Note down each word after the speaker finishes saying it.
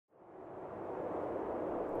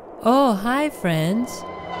Oh, hi, friends.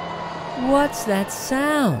 What's that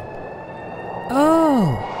sound?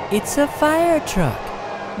 Oh, it's a fire truck.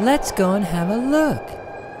 Let's go and have a look.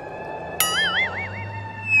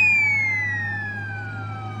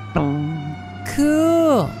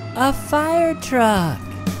 Cool, a fire truck.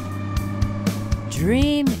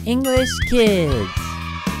 Dream English Kids.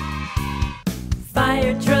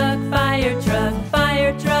 Fire truck, fire truck,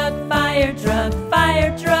 fire truck, fire truck,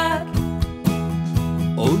 fire truck.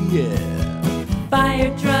 Oh yeah.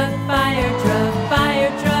 Fire truck, fire truck,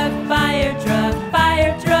 fire truck, fire truck,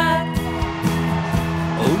 fire truck.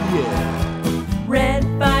 Oh yeah. Red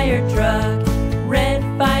fire truck, red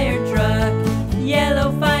fire truck,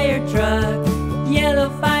 yellow fire truck, yellow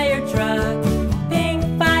fire truck, pink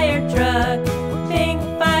fire truck, pink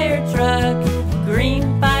fire truck,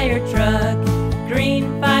 green fire truck,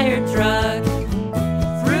 green fire truck,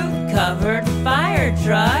 fruit covered fire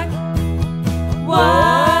truck.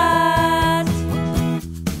 What?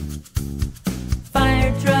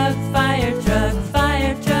 Fire truck, fire truck,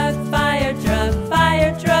 fire truck, fire truck,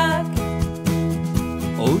 fire truck.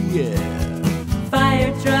 Oh yeah.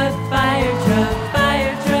 Fire truck, fire truck,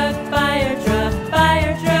 fire truck, fire truck,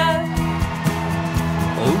 fire truck.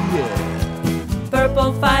 Oh yeah.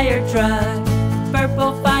 Purple fire truck,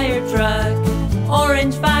 purple fire truck,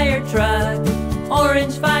 orange fire truck,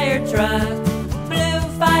 orange fire truck, blue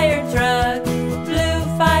fire truck, blue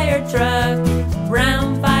fire truck,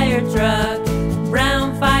 brown fire truck,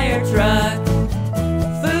 brown fire truck,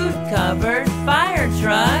 food covered fire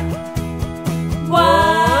truck.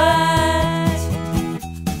 What?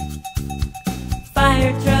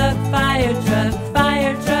 Fire truck, fire truck,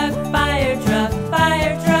 fire truck, fire truck,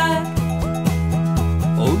 fire truck.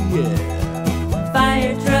 Oh yeah.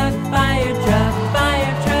 Fire truck, fire truck,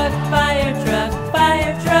 fire truck, fire truck,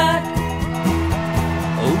 fire truck.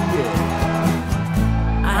 Oh yeah.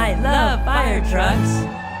 I love fire trucks.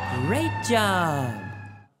 Great job.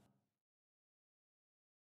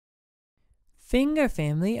 Finger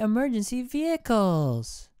Family Emergency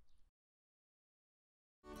Vehicles.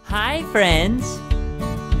 Hi, friends.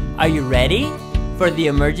 Are you ready for the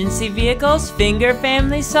Emergency Vehicles Finger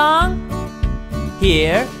Family song?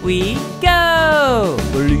 Here we go.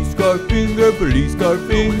 Police car finger,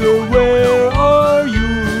 where are you?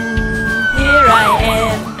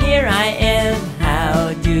 Here I am,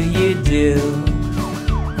 how do you do?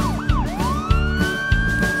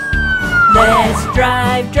 Let's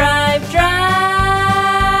drive, drive, drive,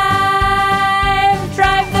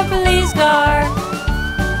 drive the police car.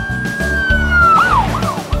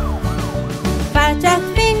 Fire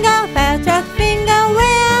truck finger,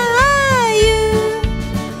 where are you?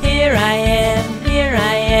 Here I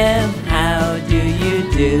am, how do you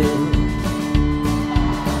do?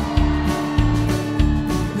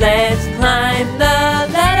 Let's climb the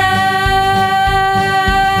ladder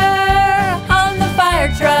on the fire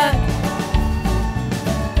truck.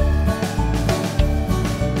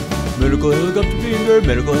 Medical helicopter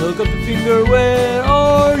finger, where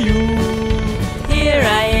are you? Here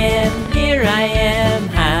I am,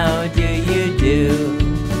 how do you do?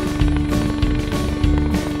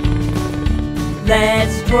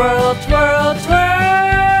 Let's twirl, twirl, twirl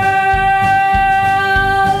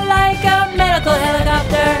like a medical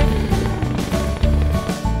helicopter.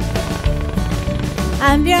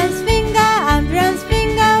 Ambulance finger,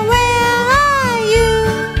 where are you?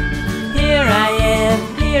 Here I am,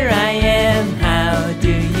 how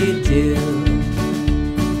do you do?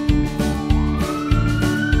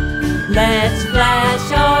 Let's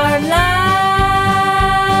flash our lights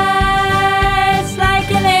like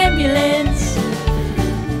an ambulance.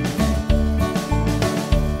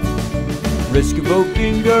 Rescue boat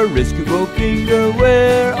finger,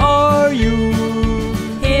 where are you?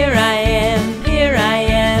 Here I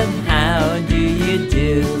am, how do you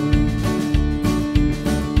do?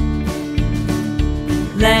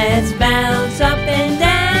 Let's bounce up and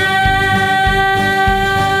down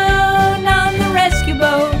on the rescue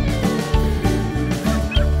boat.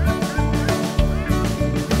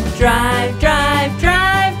 Drive, drive,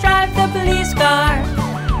 drive, drive the police car.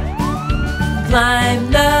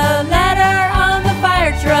 Climb the ladder on the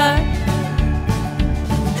fire truck.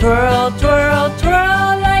 Twirl, twirl,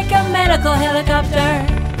 twirl like a medical helicopter.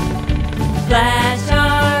 Flash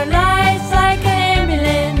our lights like an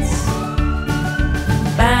ambulance.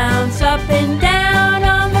 Bounce up and down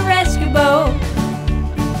on the rescue boat.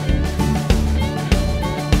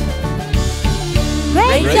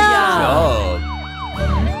 Great job!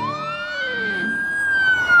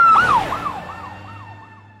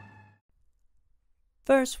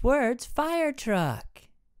 First words, fire truck.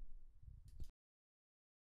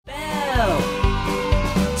 Bell.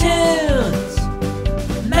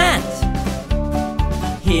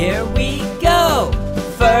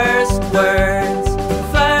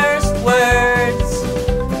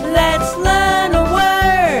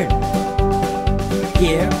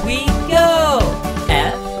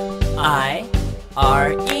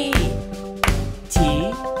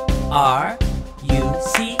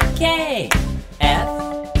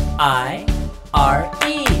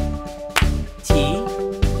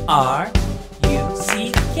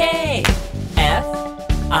 F-I-R-U-C-K.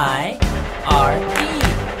 F-I-R-E.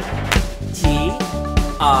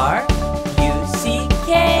 T-R-U-C-K.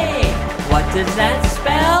 What does that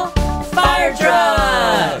spell? Fire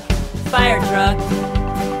truck! Fire truck!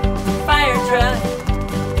 Fire truck!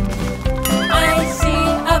 I see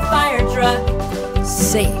a fire truck!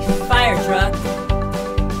 Safe! Fire truck!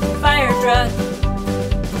 Fire truck!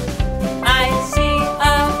 I see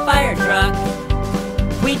a fire truck!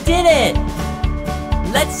 We did it!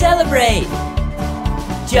 Let's celebrate!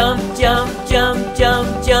 Jump, jump, jump,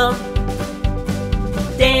 jump, jump!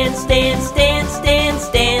 Dance, dance, dance, dance,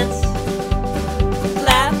 dance!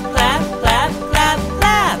 Clap, clap, clap, clap,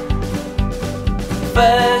 clap!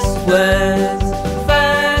 First words,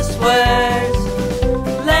 first words.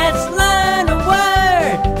 Let's learn a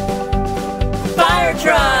word. Fire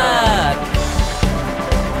truck.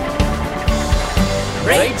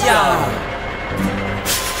 Great job.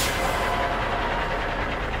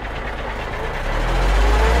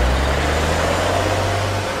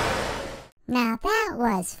 Now that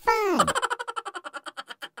was fun.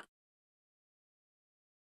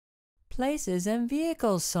 Places and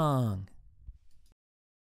Vehicles song.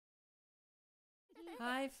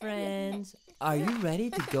 Hi friends, are you ready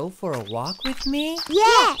to go for a walk with me?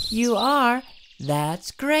 Yes! You are?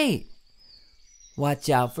 That's great. Watch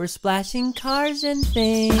out for splashing cars and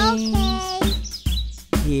things. Okay.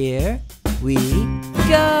 Here we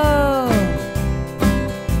go.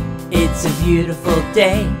 It's a beautiful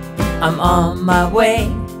day. I'm on my way.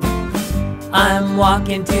 I'm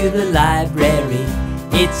walking to the library.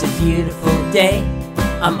 It's a beautiful day.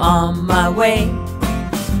 I'm on my way.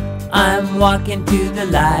 I'm walking to the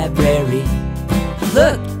library.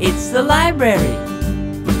 Look, it's the library.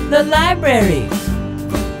 The library.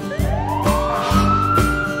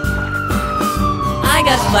 I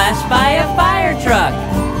got splashed by a fire truck.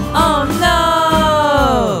 Oh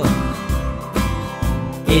no!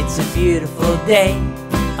 It's a beautiful day.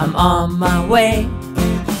 I'm on my way.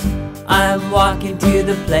 I'm walking to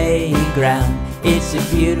the playground. It's a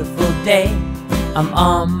beautiful day. I'm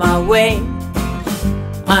on my way.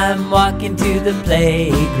 I'm walking to the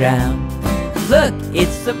playground. Look,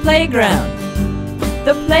 it's the playground.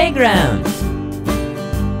 The playground.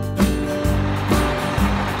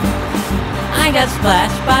 I got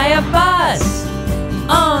splashed by a bus.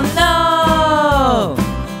 Oh no!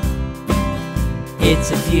 It's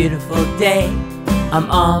a beautiful day. I'm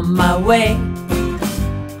on my way.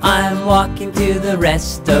 I'm walking to the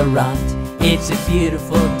restaurant. It's a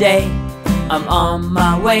beautiful day. I'm on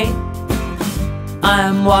my way.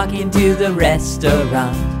 I'm walking to the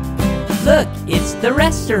restaurant. Look, it's the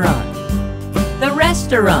restaurant. The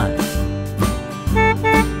restaurant.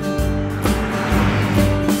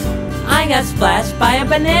 I got splashed by a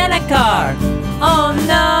banana car. Oh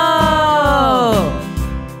no!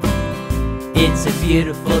 It's a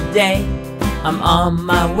beautiful day. I'm on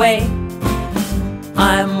my way.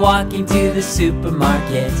 I'm walking to the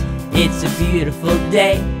supermarket. It's a beautiful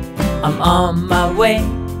day. I'm on my way.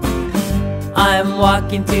 I'm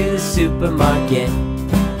walking to the supermarket.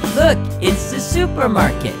 Look, it's the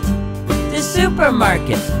supermarket. The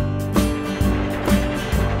supermarket.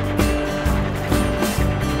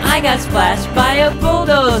 I got splashed by a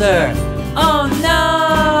bulldozer. Oh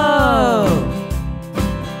no!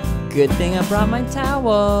 Good thing I brought my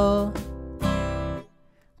towel.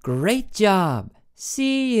 Great job.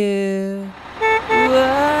 See you.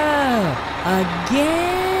 Whoa!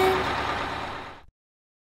 Again?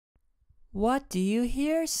 What do you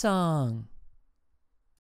hear song?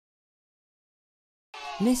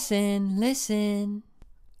 Listen, listen.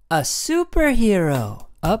 A superhero.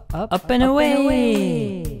 Up, and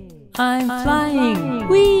away. I'm flying.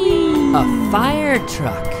 Whee! A fire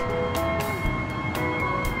truck.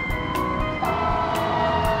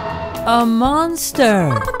 A monster.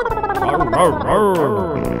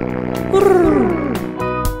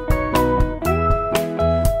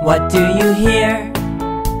 What do you hear?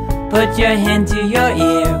 Put your hand to your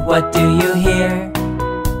ear. What do you hear?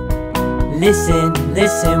 Listen,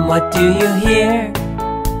 listen, what do you hear?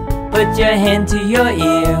 Put your hand to your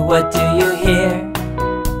ear. What do you hear?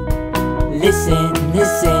 Listen,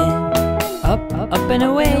 listen. Up, and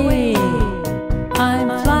away. I'm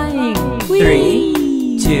flying.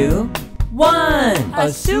 3, 2, 1. A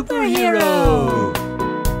superhero.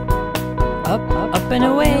 Up, and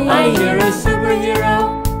away. I hear a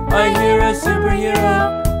superhero. I hear a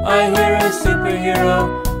superhero. I hear a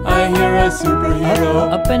superhero. I hear a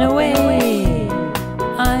superhero. Up and away.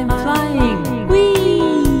 I'm flying.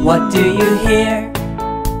 Whee! What do you hear?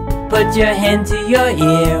 Put your hand to your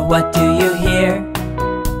ear. What do you hear?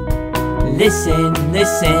 Listen,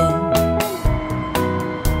 listen.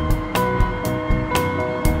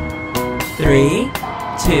 3,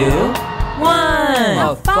 2, 1.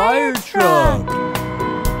 A fire truck.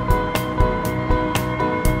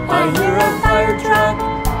 I hear a fire truck.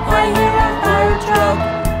 I hear a fire truck.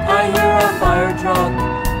 I hear a fire truck.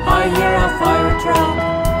 I hear a fire truck.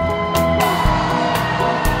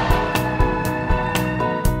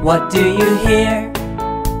 What do you hear?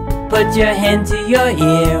 Put your hand to your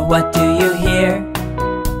ear. What do you hear?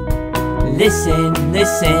 Listen,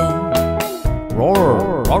 listen.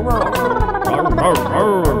 Roar.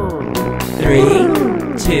 3,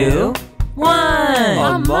 2, 1.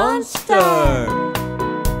 A monster.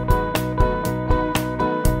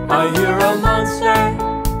 I hear a monster.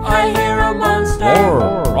 I hear a monster.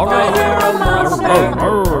 I hear a monster.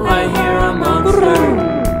 I hear a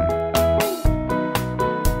monster.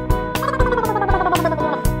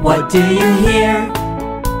 What do you hear?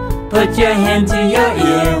 Put your hand to your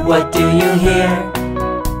ear. What do you hear?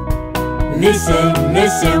 Listen,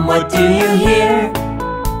 listen. What do you hear?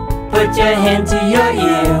 Put your hand to your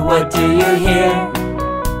ear. What do you hear?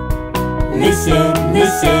 Listen,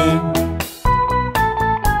 listen.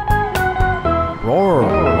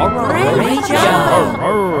 Great job!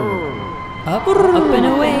 Up, up and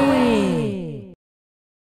away!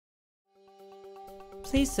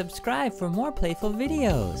 Please subscribe for more playful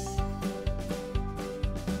videos.